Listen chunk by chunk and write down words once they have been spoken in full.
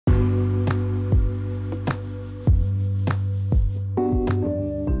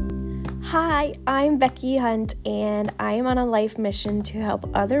Hi, I'm Becky Hunt, and I am on a life mission to help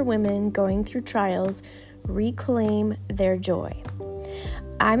other women going through trials reclaim their joy.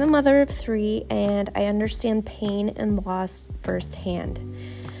 I'm a mother of 3, and I understand pain and loss firsthand.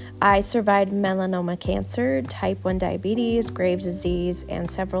 I survived melanoma cancer, type 1 diabetes, Graves' disease,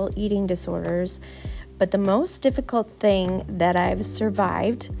 and several eating disorders, but the most difficult thing that I've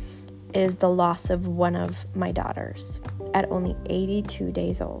survived is the loss of one of my daughters at only 82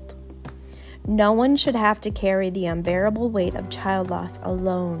 days old. No one should have to carry the unbearable weight of child loss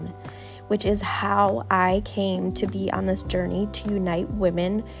alone, which is how I came to be on this journey to unite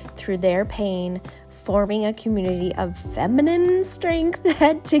women through their pain, forming a community of feminine strength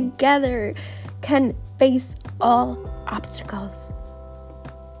that together can face all obstacles.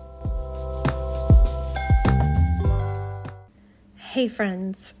 Hey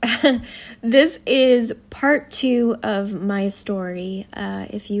friends, this is part 2 of my story.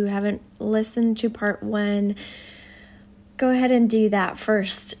 If you haven't listened to part 1, go ahead and do that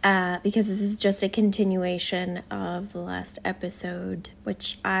first, because this is just a continuation of the last episode,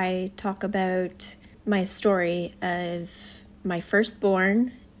 which I talk about my story of my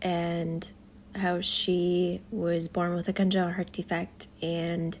firstborn and how she was born with a congenital heart defect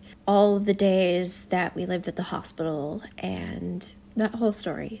and all of the days that we lived at the hospital and that whole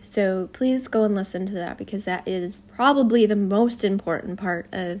story. So please go and listen to that, because that is probably the most important part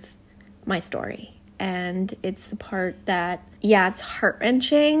of my story. And it's the part that, it's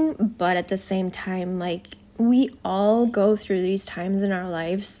heart-wrenching, but at the same time, we all go through these times in our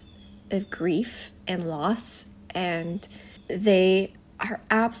lives of grief and loss, and they are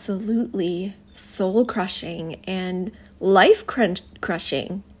absolutely soul-crushing and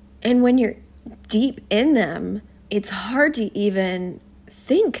life-crushing. And when you're deep in them, it's hard to even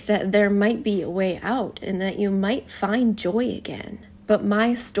think that there might be a way out and that you might find joy again. But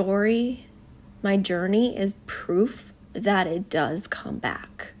my story, my journey is proof that it does come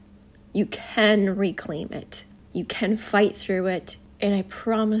back. You can reclaim it. You can fight through it. And I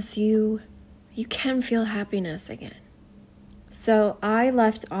promise you, you can feel happiness again. So I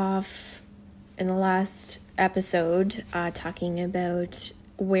left off in the last episode talking about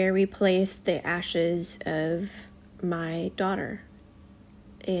where we placed the ashes of my daughter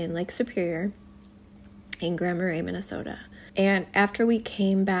in Lake Superior in Grand Marais, Minnesota. And after we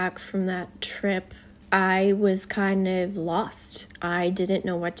came back from that trip, I was kind of lost. I didn't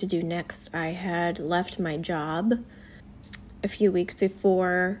know what to do next. I had left my job a few weeks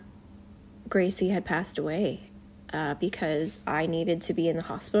before Gracie had passed away because I needed to be in the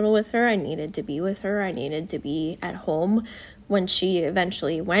hospital with her. I needed to be with her. I needed to be at home when she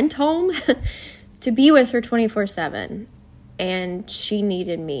eventually went home to be with her 24/7. And she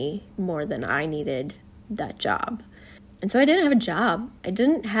needed me more than I needed that job. And so I didn't have a job. I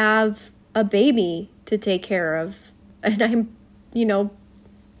didn't have a baby to take care of. And I'm,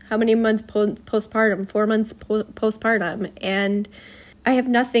 how many months postpartum? 4 months postpartum. And I have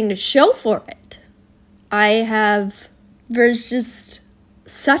nothing to show for it. There's just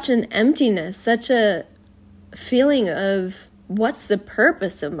such an emptiness, such a feeling of what's the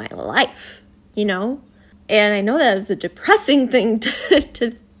purpose of my life, And I know that is a depressing thing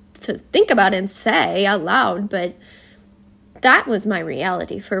to think about and say out loud, but that was my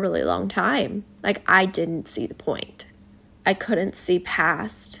reality for a really long time. I didn't see the point. I couldn't see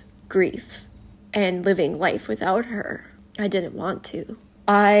past grief and living life without her. I didn't want to.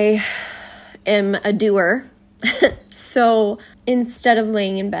 I am a doer. So instead of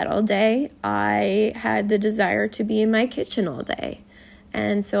laying in bed all day, I had the desire to be in my kitchen all day.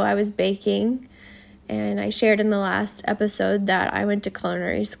 And so I was baking. And I shared in the last episode that I went to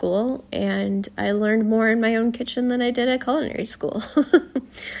culinary school, and I learned more in my own kitchen than I did at culinary school.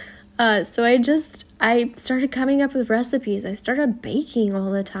 So I started coming up with recipes. I started baking all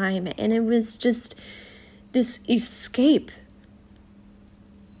the time, and it was just this escape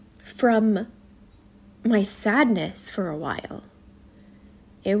from my sadness for a while.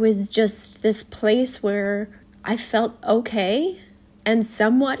 It was just this place where I felt okay and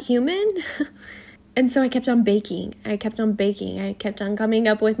somewhat human. And so I kept on baking. I kept on coming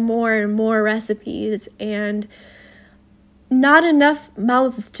up with more and more recipes, and not enough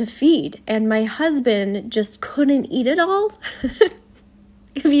mouths to feed. And my husband just couldn't eat it all.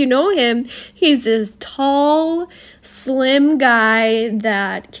 If you know him, he's this tall, slim guy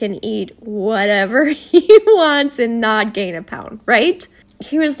that can eat whatever he wants and not gain a pound, right?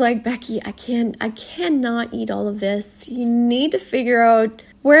 He was like, Becky, I cannot eat all of this. You need to figure out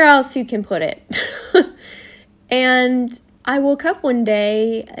where else you can put it. And I woke up one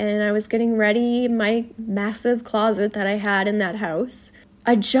day and I was getting ready in my massive closet that I had in that house.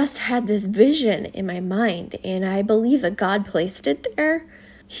 I just had this vision in my mind, and I believe that God placed it there.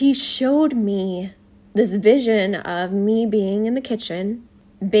 He showed me this vision of me being in the kitchen,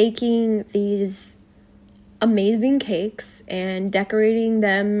 baking these amazing cakes and decorating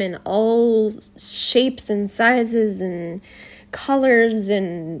them in all shapes and sizes and colors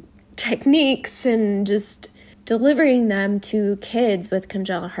and techniques, and just delivering them to kids with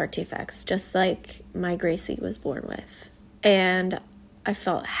congenital heart defects, just like my Gracie was born with. And I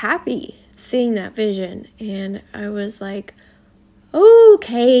felt happy seeing that vision, and I was like,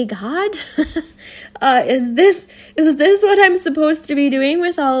 okay, God, is this what I'm supposed to be doing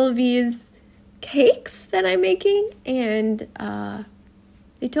with all of these cakes that I'm making? And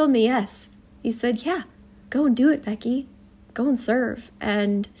he told me yes. He said, yeah, go and do it, Becky. Go and serve.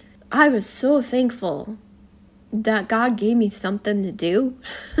 And I was so thankful that God gave me something to do.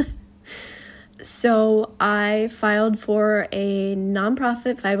 So I filed for a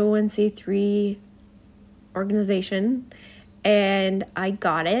nonprofit 501c3 organization, and I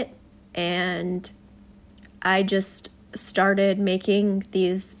got it, and I just started making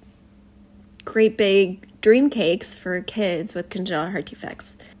these great big dream cakes for kids with congenital heart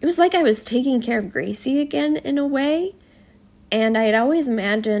defects. It was like I was taking care of Gracie again in a way, and I had always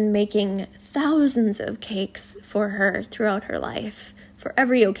imagined making thousands of cakes for her throughout her life, for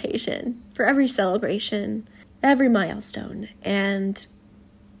every occasion, for every celebration, every milestone. And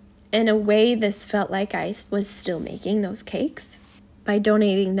in a way, this felt like I was still making those cakes by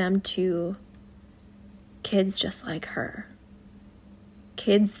donating them to kids just like her.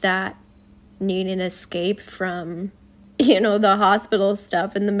 Kids that need an escape from, the hospital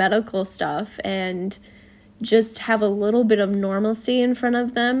stuff and the medical stuff, and just have a little bit of normalcy in front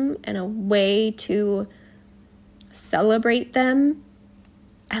of them and a way to celebrate them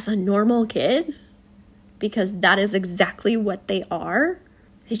as a normal kid, because that is exactly what they are.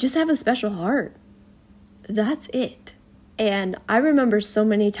 They just have a special heart. That's it. And I remember so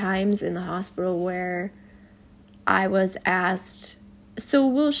many times in the hospital where I was asked, so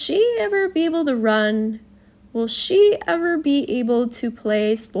will she ever be able to run? Will she ever be able to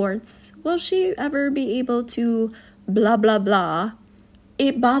play sports? Will she ever be able to blah, blah, blah?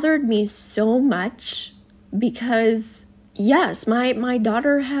 It bothered me so much because, yes, my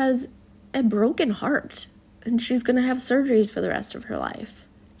daughter has a broken heart, and she's going to have surgeries for the rest of her life.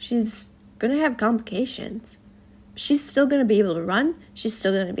 She's going to have complications. She's still going to be able to run. She's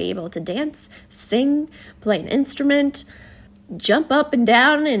still going to be able to dance, sing, play an instrument, jump up and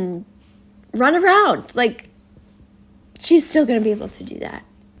down and run around. Like, she's still going to be able to do that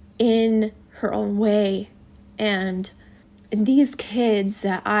in her own way. And these kids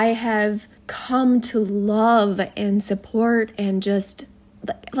that I have come to love and support and just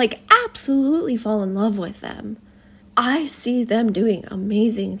like absolutely fall in love with them, I see them doing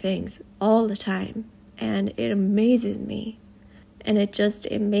amazing things all the time, and it amazes me. And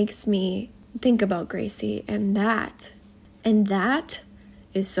it makes me think about Gracie, and that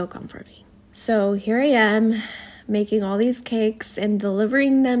is so comforting. So here I am making all these cakes and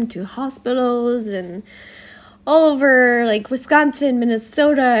delivering them to hospitals and all over, like Wisconsin,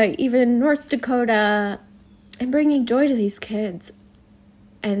 Minnesota, even North Dakota, and bringing joy to these kids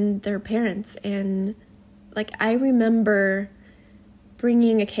and their parents. And like, I remember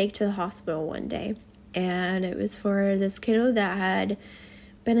bringing a cake to the hospital one day, and it was for this kiddo that had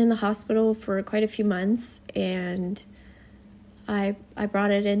been in the hospital for quite a few months, and I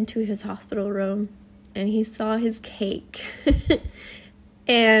brought it into his hospital room, and he saw his cake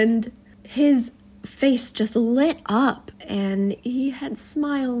and his face just lit up, and he had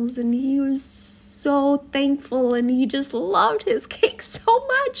smiles, and he was so thankful, and he just loved his cake so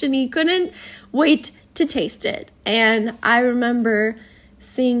much, and he couldn't wait to taste it. And I remember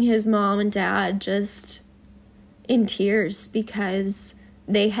seeing his mom and dad just in tears because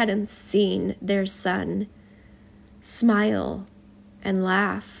they hadn't seen their son smile and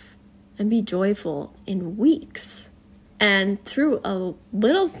laugh and be joyful in weeks. And through a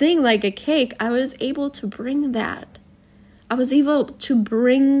little thing like a cake, I was able to bring that. I was able to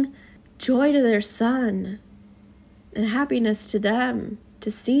bring joy to their son and happiness to them,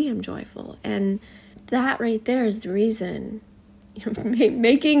 to see him joyful. And that right there is the reason.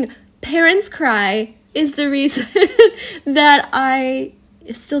 Making parents cry is the reason that I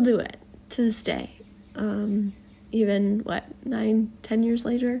still do it to this day. Even 9-10 years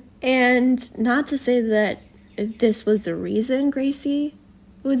later. And not to say that this was the reason Gracie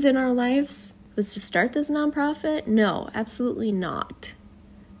was in our lives, was to start this nonprofit. No, absolutely not.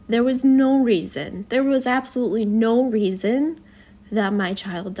 There was no reason. There was absolutely no reason that my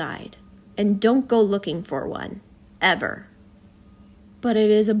child died. And don't go looking for one, ever. But it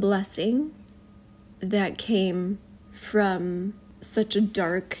is a blessing that came from such a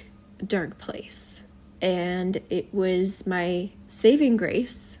dark, dark place. And it was my saving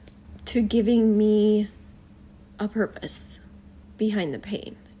grace to giving me a purpose behind the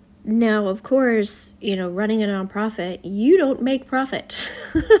pain. Now, of course, running a nonprofit, you don't make profit.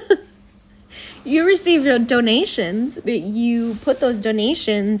 You receive donations, but you put those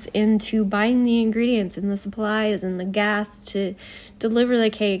donations into buying the ingredients and the supplies and the gas to deliver the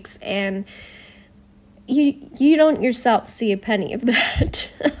cakes, and you don't yourself see a penny of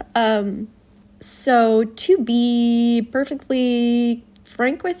that. So to be perfectly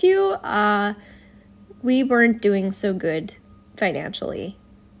frank with you, we weren't doing so good financially.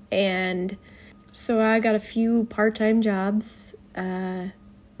 And so I got a few part-time jobs,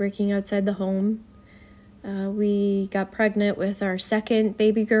 working outside the home. We got pregnant with our second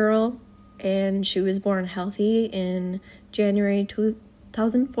baby girl, and she was born healthy in January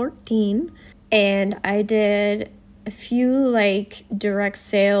 2014. And I did a few direct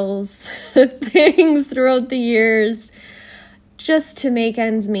sales things throughout the years just to make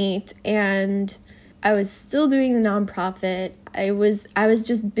ends meet. And I was still doing the nonprofit. I was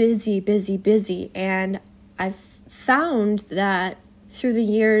just busy. And I've found that through the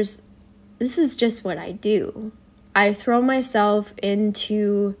years, this is just what I do. I throw myself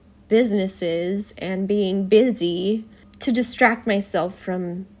into businesses and being busy to distract myself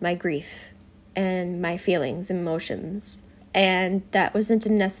from my grief and my feelings, emotions. And that wasn't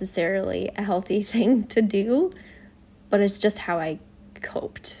necessarily a healthy thing to do, but it's just how I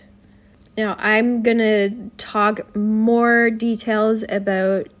coped. Now, I'm going to talk more details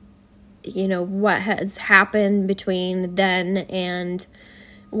about, what has happened between then and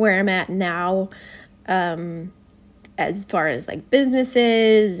where I'm at now, as far as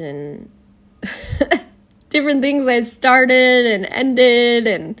businesses and different things I started and ended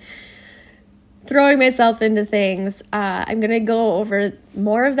and throwing myself into things. I'm going to go over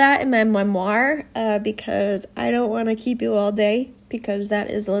more of that in my memoir, because I don't want to keep you all day, because that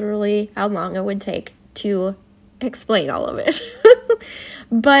is literally how long it would take to explain all of it.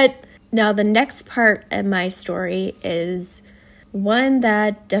 But now the next part of my story is one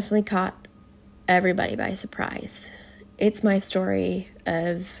that definitely caught everybody by surprise. It's my story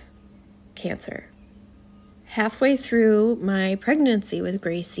of cancer. Halfway through my pregnancy with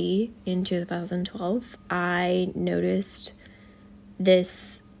Gracie in 2012, I noticed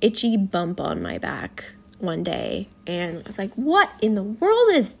this itchy bump on my back one day, and I was like, what in the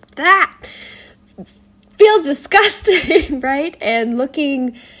world is that? It feels disgusting, right? And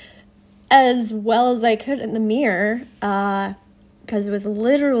looking as well as I could in the mirror, because it was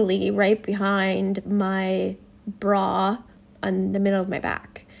literally right behind my bra on the middle of my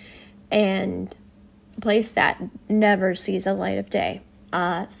back, and a place that never sees the light of day.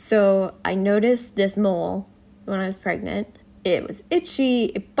 So I noticed this mole when I was pregnant. It was itchy,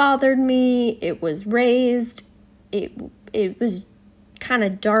 it bothered me, it was raised, it was kind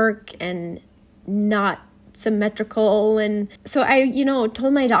of dark and not symmetrical. And so I,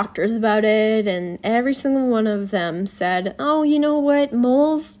 told my doctors about it, and every single one of them said, oh, you know what,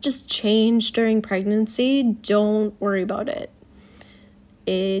 moles just change during pregnancy, don't worry about it.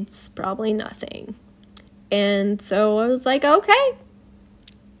 It's probably nothing. And so I was like, okay,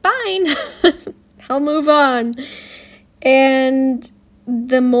 fine, I'll move on. And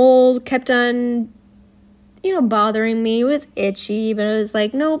the mole kept on, bothering me. It was itchy, but I was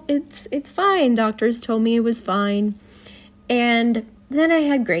like, nope, it's fine. Doctors told me it was fine. And then I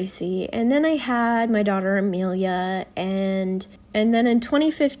had Gracie, and then I had my daughter Amelia, and then in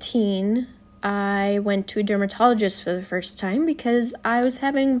 2015, I went to a dermatologist for the first time because I was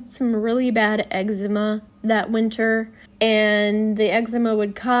having some really bad eczema that winter. And the eczema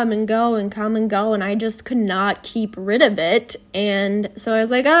would come and go, and I just could not keep rid of it. And so I was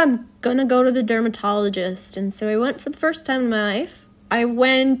like, I'm gonna go to the dermatologist. And so I went for the first time in my life. I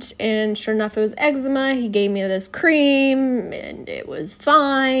went, and sure enough, it was eczema. He gave me this cream, and it was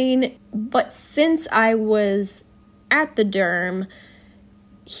fine. But since I was at the derm,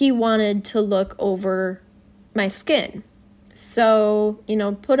 he wanted to look over my skin. So,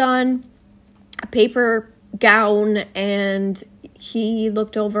 put on a paper gown, and he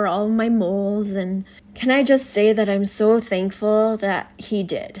looked over all of my moles. And can I just say that I'm so thankful that he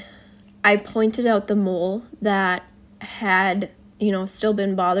did. I pointed out the mole that had, still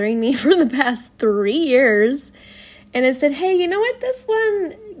been bothering me for the past 3 years. And I said, hey, you know what? This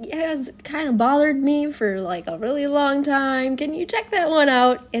one has kind of bothered me for a really long time. Can you check that one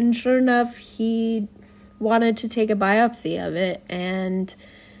out? And sure enough, he wanted to take a biopsy of it. And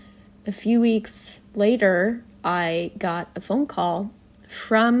a few weeks later, I got a phone call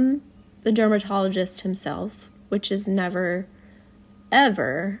from the dermatologist himself, which is never,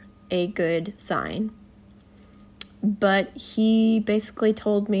 ever a good sign. But he basically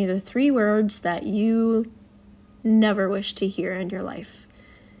told me the 3 words that you never wish to hear in your life.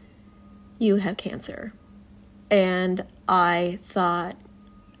 You have cancer. And I thought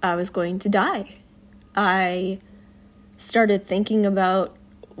I was going to die. I started thinking about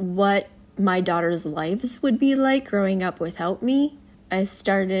what my daughter's lives would be like growing up without me. I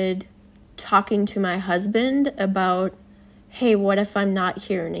started talking to my husband about, hey, what if I'm not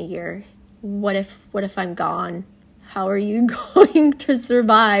here in a year? What if I'm gone? How are you going to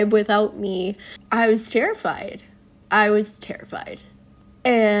survive without me? I was terrified.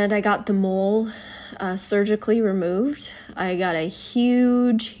 And I got the mole surgically removed. I got a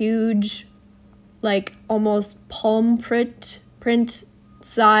huge, like almost palm print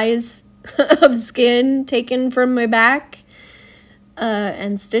size of skin taken from my back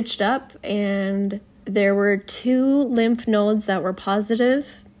and stitched up. And there were 2 lymph nodes that were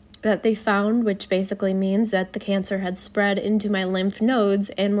positive that they found, which basically means that the cancer had spread into my lymph nodes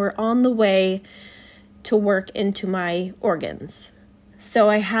and were on the way to work into my organs.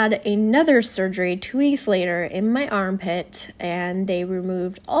 So I had another surgery 2 weeks later in my armpit, and they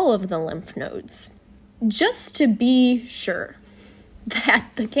removed all of the lymph nodes just to be sure that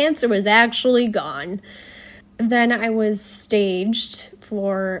the cancer was actually gone. Then I was staged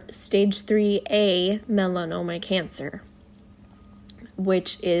for stage 3A melanoma cancer,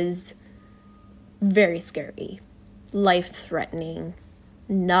 which is very scary, life-threatening.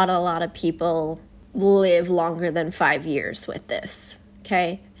 Not a lot of people live longer than 5 years with this,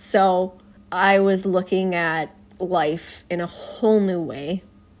 okay? So I was looking at life in a whole new way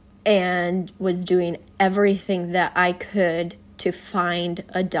and was doing everything that I could to find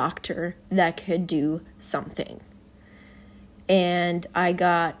a doctor that could do something. And I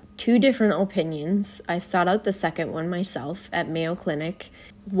got 2 different opinions. I sought out the second one myself at Mayo Clinic.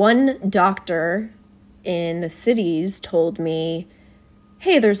 One doctor in the cities told me,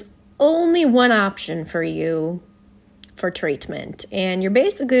 hey, there's only one option for you for treatment, and you're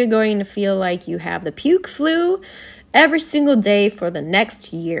basically going to feel like you have the puke flu every single day for the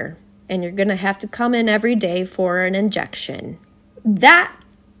next year, and you're going to have to come in every day for an injection. That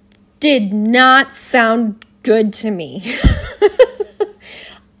did not sound good to me.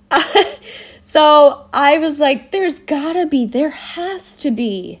 So I was like, there has to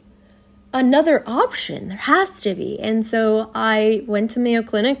be another option. There has to be. And so I went to Mayo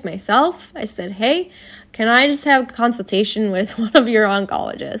Clinic myself. I said, hey, can I just have a consultation with one of your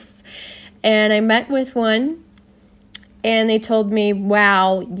oncologists? And I met with one, and they told me,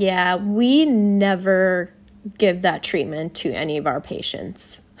 wow, yeah, we never give that treatment to any of our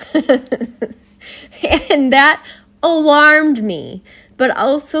patients. And that alarmed me, but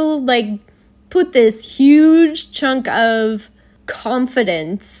also like put this huge chunk of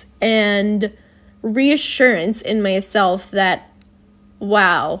confidence and reassurance in myself that,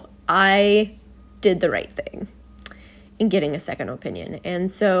 wow, I did the right thing in getting a second opinion. And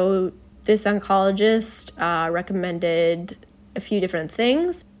so this oncologist recommended a few different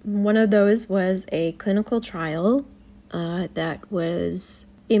things. One of those was a clinical trial that was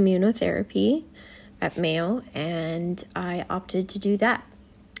immunotherapy at Mayo, and I opted to do that.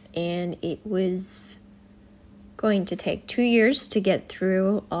 And it was going to take 2 years to get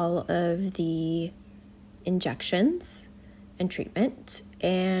through all of the injections and treatment,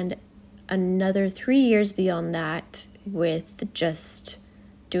 and another 3 years beyond that with just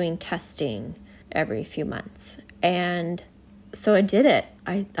doing testing every few months. And so I did it.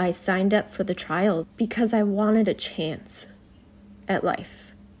 I signed up for the trial because I wanted a chance at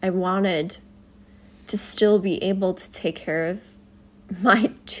life. I wanted to still be able to take care of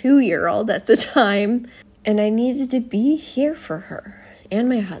my 2-year-old at the time. And I needed to be here for her and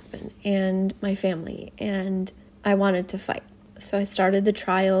my husband and my family. And I wanted to fight. So I started the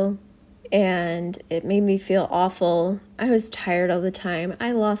trial, and it made me feel awful. I was tired all the time.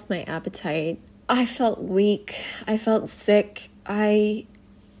 I lost my appetite. I felt weak. I felt sick. I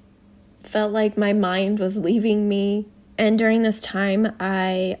felt like my mind was leaving me. And during this time,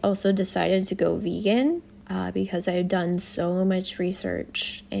 I also decided to go vegan because I had done so much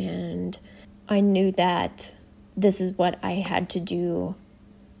research, and I knew that this is what I had to do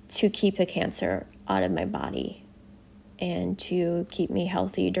to keep the cancer out of my body and to keep me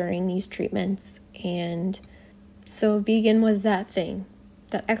healthy during these treatments. And so vegan was that thing,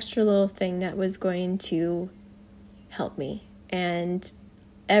 that extra little thing that was going to help me. And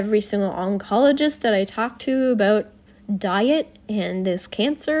every single oncologist that I talked to about diet and this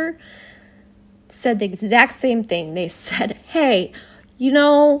cancer said the exact same thing. They said, hey,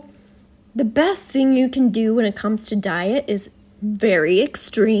 the best thing you can do when it comes to diet is very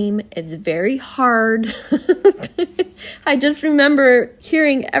extreme. It's very hard. I just remember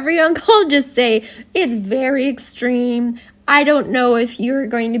hearing every oncologist say, it's very extreme. I don't know if you're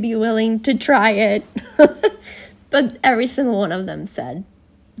going to be willing to try it. But every single one of them said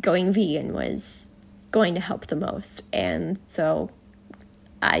going vegan was going to help the most. And so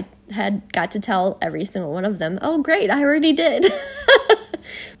I had got to tell every single one of them, oh, great, I already did.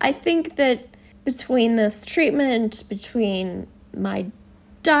 I think that between this treatment, between my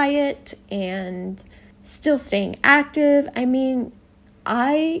diet and still staying active,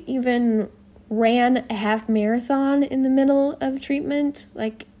 I even ran a half marathon in the middle of treatment,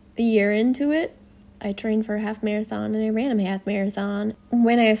 like a year into it. I trained for a half marathon and I ran a half marathon.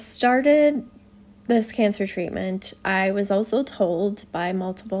 When I started this cancer treatment, I was also told by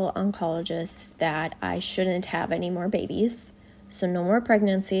multiple oncologists that I shouldn't have any more babies. So no more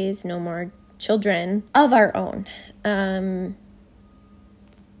pregnancies, no more children of our own. And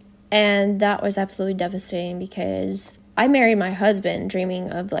that was absolutely devastating because I married my husband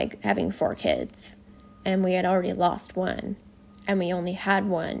dreaming of having 4 kids, and we had already lost one, and we only had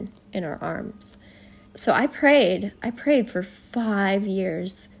one in our arms. So I prayed for 5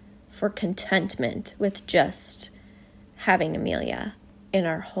 years for contentment with just having Amelia in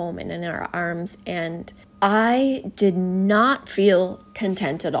our home and in our arms, and I did not feel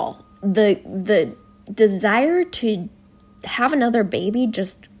content at all. The desire to have another baby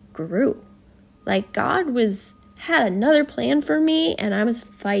just grew. God had another plan for me, and I was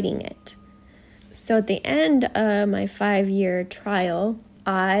fighting it. So at the end of my 5-year trial,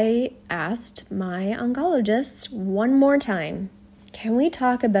 I asked my oncologist one more time, can we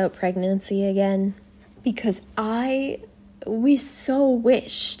talk about pregnancy again? Because we so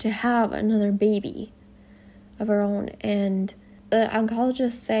wish to have another baby of our own. And the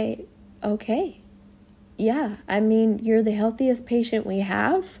oncologists say, okay, yeah, you're the healthiest patient we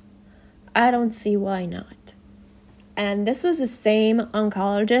have. I don't see why not. And this was the same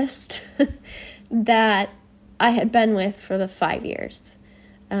oncologist that I had been with for the 5 years.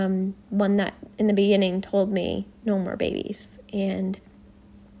 One that in the beginning told me no more babies. And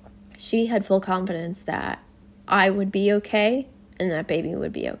she had full confidence that I would be okay and that baby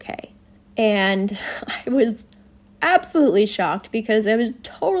would be okay. And I was absolutely shocked because I was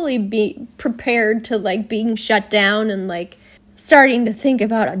totally prepared to being shut down and starting to think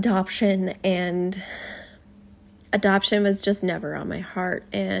about adoption, and adoption was just never on my heart.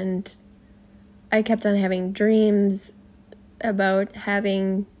 And I kept on having dreams about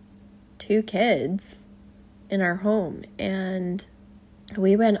having 2 kids in our home, and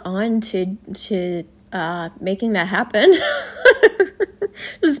we went on to making that happen.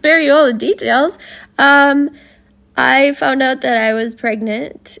 To spare you all the details, I found out that I was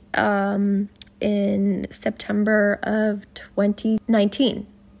pregnant in September of 2019.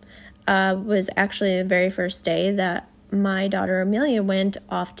 Was actually the very first day that my daughter Amelia went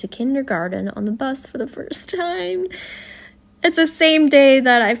off to kindergarten on the bus for the first time. It's the same day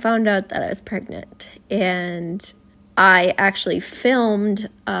that I found out that I was pregnant. And I actually filmed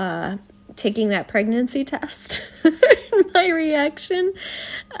taking that pregnancy test. My reaction.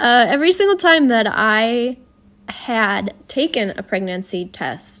 Every single time that I had taken a pregnancy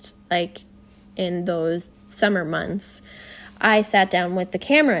test, in those summer months, I sat down with the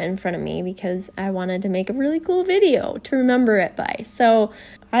camera in front of me because I wanted to make a really cool video to remember it by. So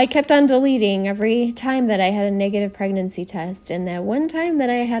I kept on deleting every time that I had a negative pregnancy test, and that one time that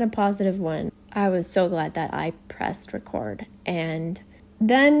I had a positive one, I was so glad that I pressed record. And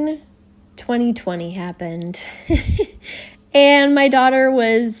then 2020 happened, and my daughter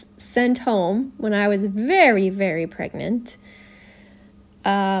was sent home when I was very, very pregnant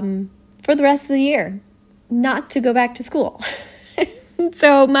for the rest of the year, not to go back to school.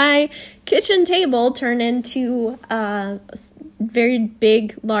 So my kitchen table turned into a very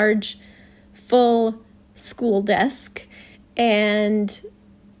big, large, full school desk, and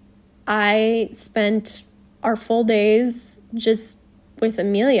I spent our full days just with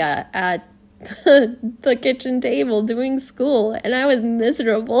Amelia at the kitchen table doing school, and I was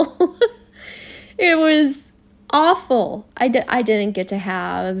miserable. It was awful. I didn't get to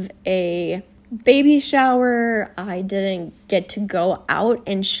have a baby shower. I didn't get to go out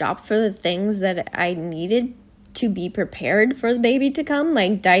and shop for the things that I needed to be prepared for the baby to come,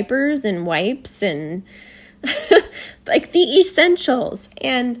 like diapers and wipes and the essentials.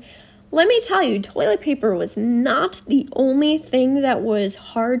 And let me tell you, toilet paper was not the only thing that was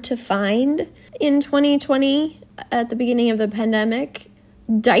hard to find in 2020 at the beginning of the pandemic.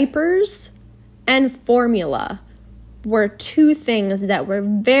 Diapers and formula were two things that were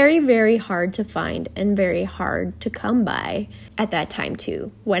very, very hard to find and very hard to come by at that time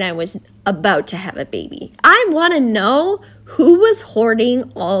too, when I was about to have a baby. I want to know who was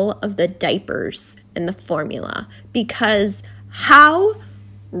hoarding all of the diapers and the formula, because how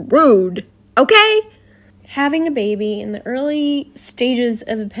rude, okay? Having a baby in the early stages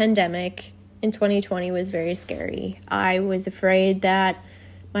of a pandemic in 2020 was very scary. I was afraid that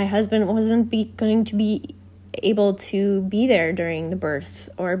my husband wasn't going to be able to be there during the birth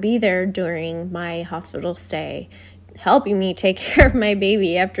or be there during my hospital stay, helping me take care of my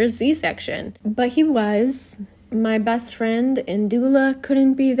baby after a C-section. But he was. My best friend and doula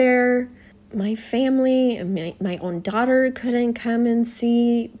couldn't be there. My family and my own daughter couldn't come and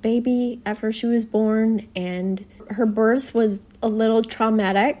see baby after she was born. And her birth was a little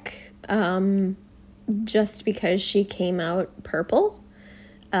traumatic just because she came out purple.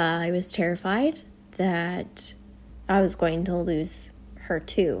 I was terrified that I was going to lose her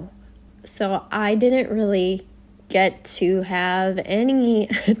too. So I didn't really get to have any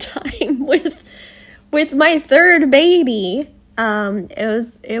time with my third baby.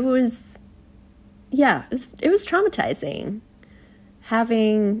 It was traumatizing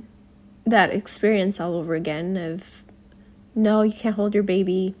having that experience all over again of, no, you can't hold your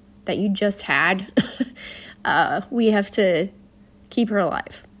baby that you just had. We have to keep her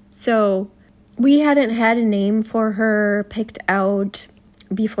alive. So we hadn't had a name for her picked out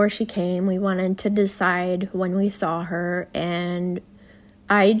before she came. We wanted to decide when we saw her, and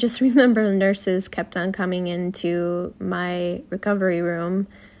I just remember the nurses kept on coming into my recovery room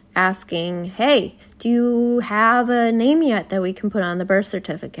asking, hey, do you have a name yet that we can put on the birth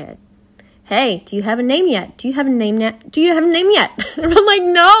certificate? Hey, do you have a name yet? Do you have a name yet? Do you have a name yet? And I'm like,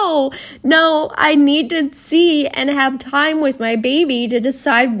 no, I need to see and have time with my baby to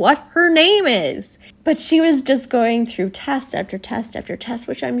decide what her name is. But she was just going through test after test after test,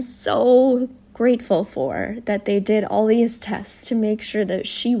 which I'm so grateful for, that they did all these tests to make sure that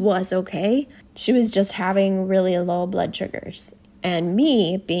she was okay. She was just having really low blood sugars. And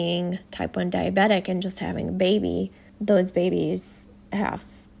me being type 1 diabetic and just having a baby, those babies have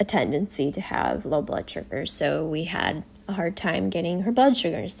a tendency to have low blood sugars. So we had a hard time getting her blood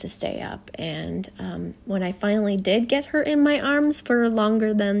sugars to stay up. And when I finally did get her in my arms for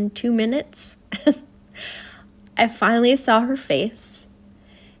longer than 2 minutes, I finally saw her face,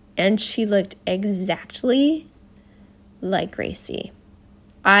 and she looked exactly like Gracie.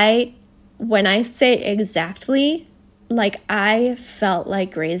 When I say exactly, like, I felt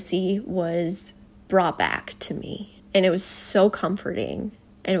like Gracie was brought back to me, and it was so comforting,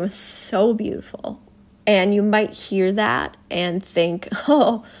 and it was so beautiful. And you might hear that and think,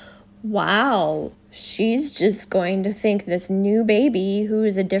 oh, wow, she's just going to think this new baby, who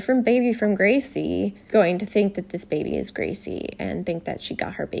is a different baby from Gracie, going to think that this baby is Gracie and think that she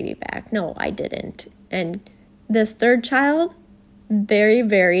got her baby back. No, I didn't. And this third child, very,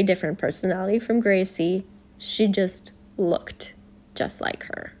 very different personality from Gracie. She just looked just like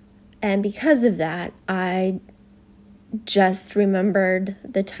her. And because of that, I just remembered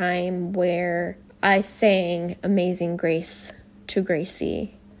the time where I sang Amazing Grace to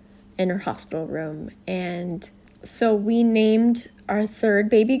Gracie in her hospital room. And so we named our third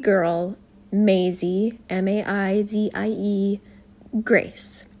baby girl Maisie, Maizie,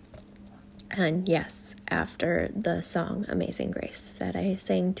 Grace. And yes, after the song Amazing Grace that I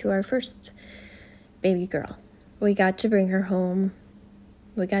sang to our first baby girl. We got to bring her home.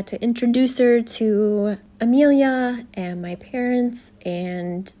 We got to introduce her to Amelia and my parents,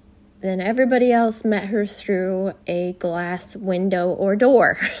 and then everybody else met her through a glass window or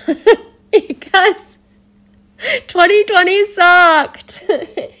door because 2020 sucked.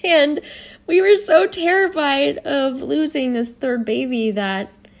 And we were so terrified of losing this third baby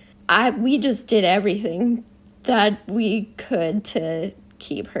that we just did everything that we could to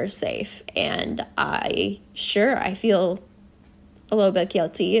keep her safe. And I feel a little bit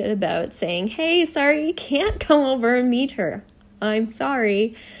guilty about saying, hey, sorry, you can't come over and meet her. I'm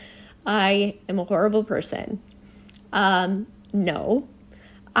sorry. I am a horrible person. No,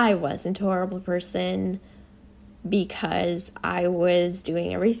 I wasn't a horrible person, because I was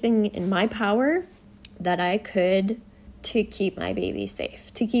doing everything in my power that I could to keep my baby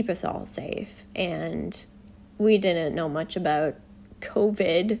safe, to keep us all safe. And we didn't know much about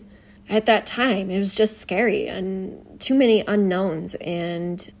COVID at that time. It was just scary and too many unknowns.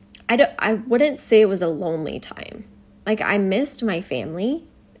 And I wouldn't say it was a lonely time. Like, I missed my family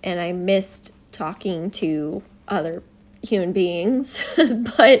and I missed talking to other human beings,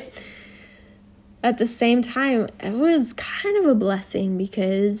 but at the same time, it was kind of a blessing,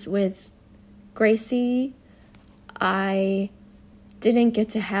 because with Gracie, I didn't get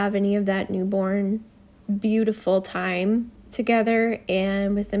to have any of that newborn beautiful time together.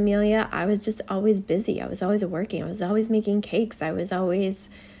 And with Amelia, I was just always busy. I was always working. I was always making cakes. I was always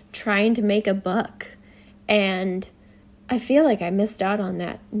trying to make a buck. And I feel like I missed out on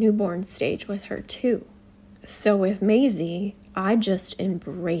that newborn stage with her too. So with Maisie, I just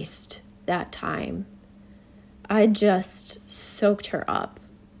embraced that time. I just soaked her up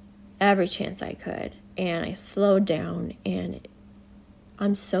every chance I could. And I slowed down, and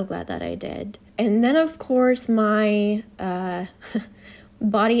I'm so glad that I did. And then, of course, my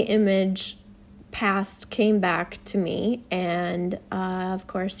body image past came back to me. And, of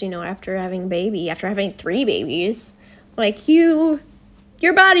course, after having 3 babies, like your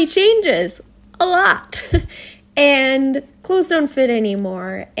body changes a lot. And clothes don't fit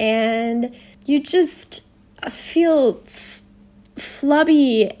anymore. And you just feel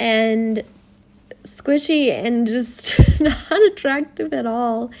flubby and squishy and just not attractive at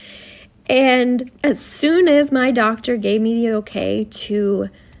all. And as soon as my doctor gave me the okay to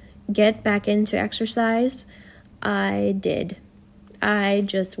get back into exercise, I did. I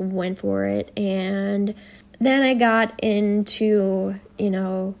just went for it. And then I got into,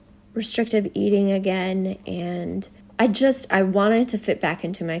 restrictive eating again. And I wanted to fit back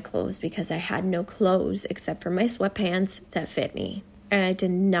into my clothes because I had no clothes except for my sweatpants that fit me. And I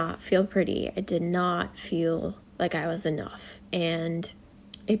did not feel pretty. I did not feel like I was enough. And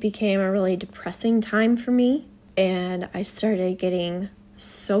it became a really depressing time for me. And I started getting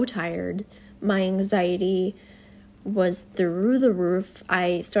so tired. My anxiety was through the roof.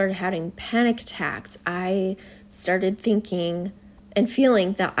 I started having panic attacks. I started thinking and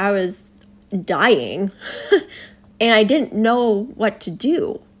feeling that I was dying. And I didn't know what to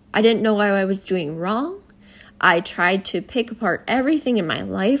do. I didn't know what I was doing wrong. I tried to pick apart everything in my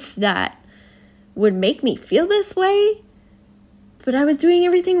life that would make me feel this way, but I was doing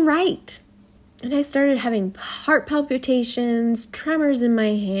everything right. And I started having heart palpitations, tremors in my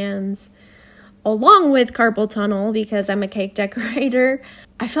hands, along with carpal tunnel because I'm a cake decorator.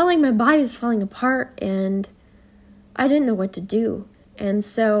 I felt like my body was falling apart and I didn't know what to do. And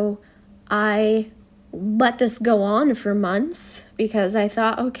so I let this go on for months because I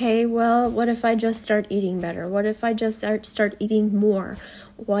thought, okay, well, what if I just start eating better? What if I just start eating more?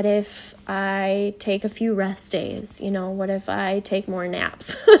 What if I take a few rest days? What if I take more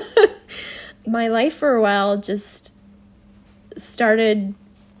naps? My life for a while just started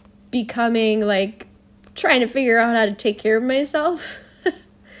becoming like trying to figure out how to take care of myself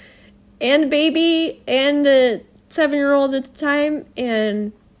and a baby and a 7-year-old at the time.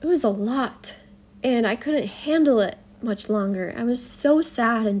 And it was a lot. And I couldn't handle it much longer. I was so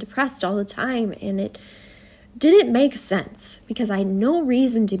sad and depressed all the time. And it didn't make sense because I had no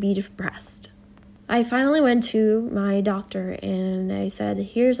reason to be depressed. I finally went to my doctor and I said,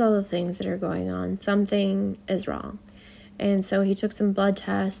 here's all the things that are going on. Something is wrong. And so he took some blood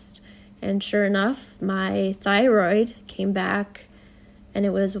tests. And sure enough, my thyroid came back and it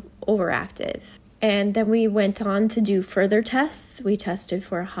was overactive. And then we went on to do further tests. We tested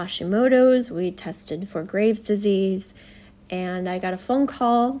for Hashimoto's, we tested for Graves' disease, and I got a phone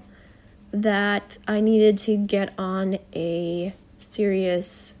call that I needed to get on a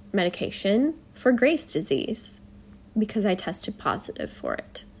serious medication for Graves' disease because I tested positive for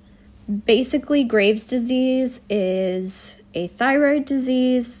it. Basically, Graves' disease is a thyroid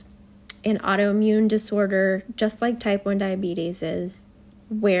disease, an autoimmune disorder, just like type 1 diabetes is,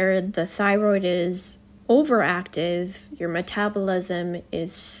 where the thyroid is overactive, your metabolism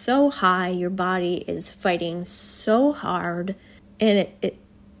is so high, your body is fighting so hard, and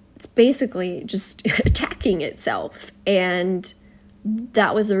it's basically just attacking itself. And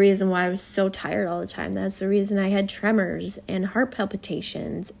that was the reason why I was so tired all the time. That's the reason I had tremors and heart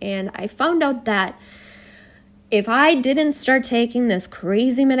palpitations. And I found out that if I didn't start taking this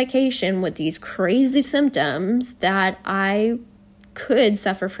crazy medication with these crazy symptoms, that I could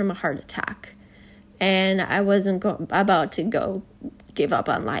suffer from a heart attack. And I wasn't about to go give up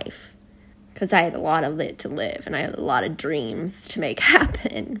on life because I had a lot of it to live and I had a lot of dreams to make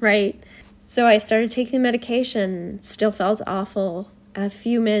happen, right? So I started taking medication, still felt awful. A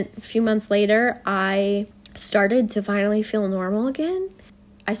few months later, I started to finally feel normal again.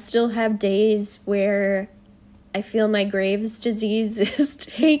 I still have days where I feel my Graves' disease is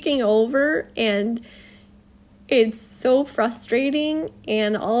taking over and it's so frustrating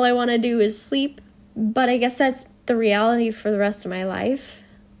and all I want to do is sleep. But I guess that's the reality for the rest of my life.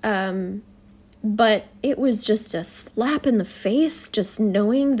 But it was just a slap in the face just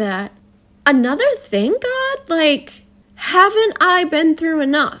knowing that another thing, God, like, haven't I been through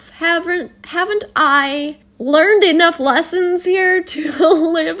enough? Haven't I learned enough lessons here to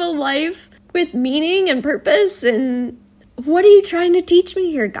live a life with meaning and purpose. And what are you trying to teach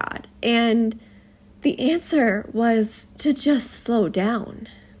me here, God? And the answer was to just slow down,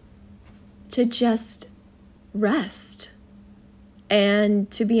 to just rest.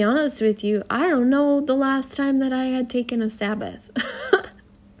 And to be honest with you, I don't know the last time that I had taken a Sabbath.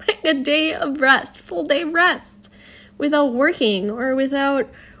 Like a day of rest, full day rest, without working or without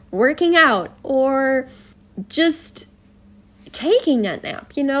working out or just taking a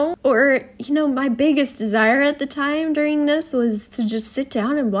nap, Or, my biggest desire at the time during this was to just sit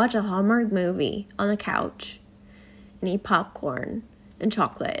down and watch a Hallmark movie on the couch and eat popcorn and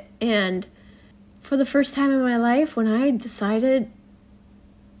chocolate. And for the first time in my life, when I decided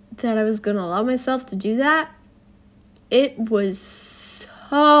that I was going to allow myself to do that, it was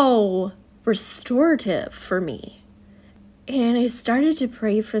so restorative for me. And I started to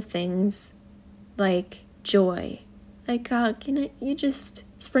pray for things like joy. Like, God, can you just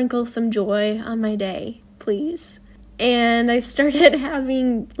sprinkle some joy on my day, please? And I started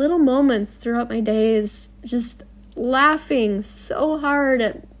having little moments throughout my days, just laughing so hard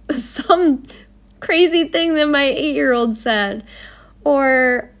at some crazy thing that my 8-year-old said,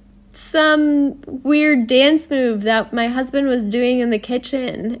 or some weird dance move that my husband was doing in the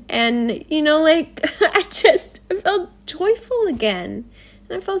kitchen. And, I felt joyful again.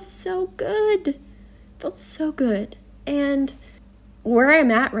 And I felt so good. And where I'm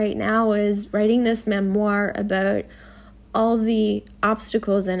at right now is writing this memoir about all the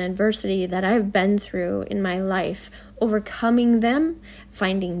obstacles and adversity that I've been through in my life, overcoming them,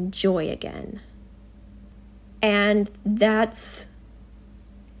 finding joy again. And that's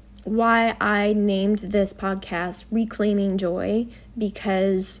why I named this podcast Reclaiming Joy,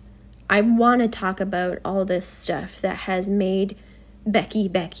 because I want to talk about all this stuff that has made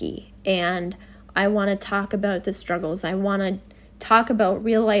Becky, and I want to talk about the struggles. I want to talk about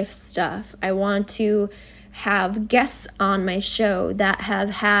real life stuff. I want to have guests on my show that have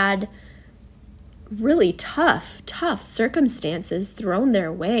had really tough circumstances thrown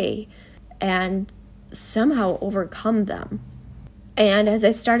their way and somehow overcome them. And as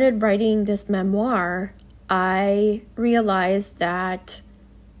I started writing this memoir, I realized that,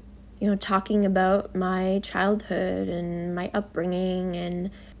 talking about my childhood and my upbringing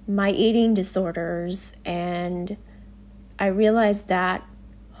and my eating disorders, and I realized that,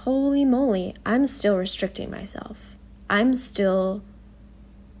 holy moly, I'm still restricting myself. I'm still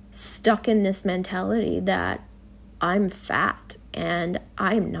stuck in this mentality that I'm fat and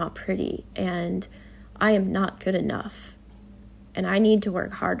I'm not pretty and I am not good enough and I need to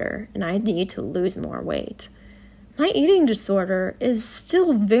work harder and I need to lose more weight. My eating disorder is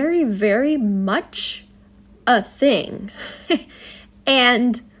still very, very much a thing.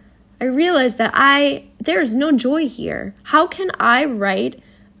 And I realized that there's no joy here. How can I write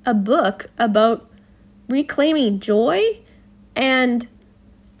a book about reclaiming joy and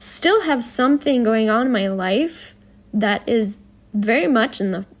still have something going on in my life that is very much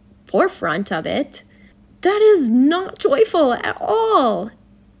in the forefront of it that is not joyful at all?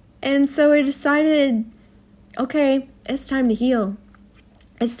 And so I decided, okay, it's time to heal.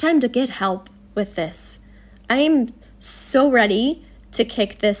 It's time to get help with this. I'm so ready to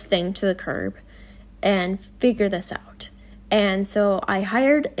kick this thing to the curb and figure this out. And so I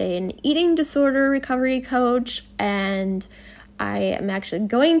hired an eating disorder recovery coach, and I am actually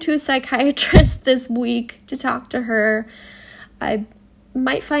going to a psychiatrist this week to talk to her. I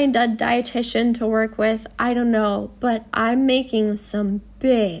might find a dietitian to work with, I don't know, but I'm making some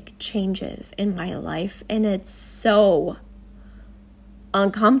big changes in my life, and it's so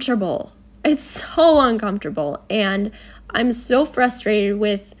uncomfortable. It's so uncomfortable, and I'm so frustrated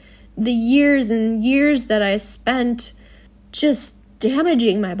with the years and years that I spent just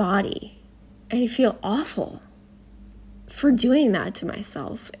damaging my body. And I feel awful for doing that to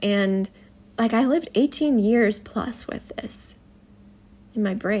myself. And I lived 18 years plus with this in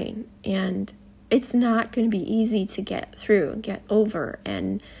my brain, and it's not going to be easy to get through and get over.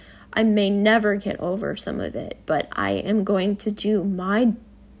 And I may never get over some of it, but I am going to do my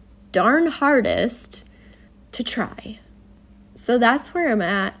darn hardest to try. So that's where I'm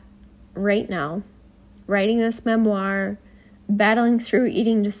at right now, writing this memoir, battling through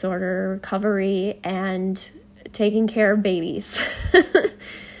eating disorder, recovery, and taking care of babies.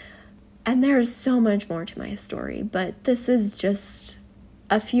 And there is so much more to my story, but this is just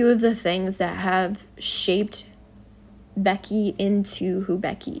a few of the things that have shaped Becky into who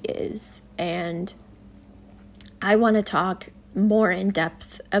Becky is. And I want to talk more in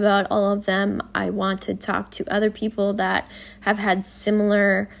depth about all of them. I want to talk to other people that have had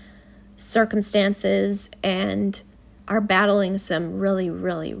similar circumstances and are battling some really,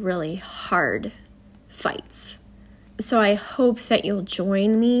 really, really hard fights. So I hope that you'll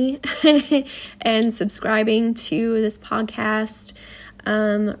join me in subscribing to this podcast.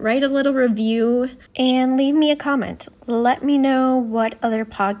 Write a little review and leave me a comment. Let me know what other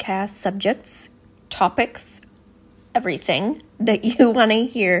podcast subjects, topics, everything that you want to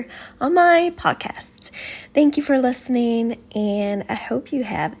hear on my podcast. Thank you for listening, and I hope you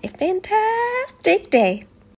have a fantastic day.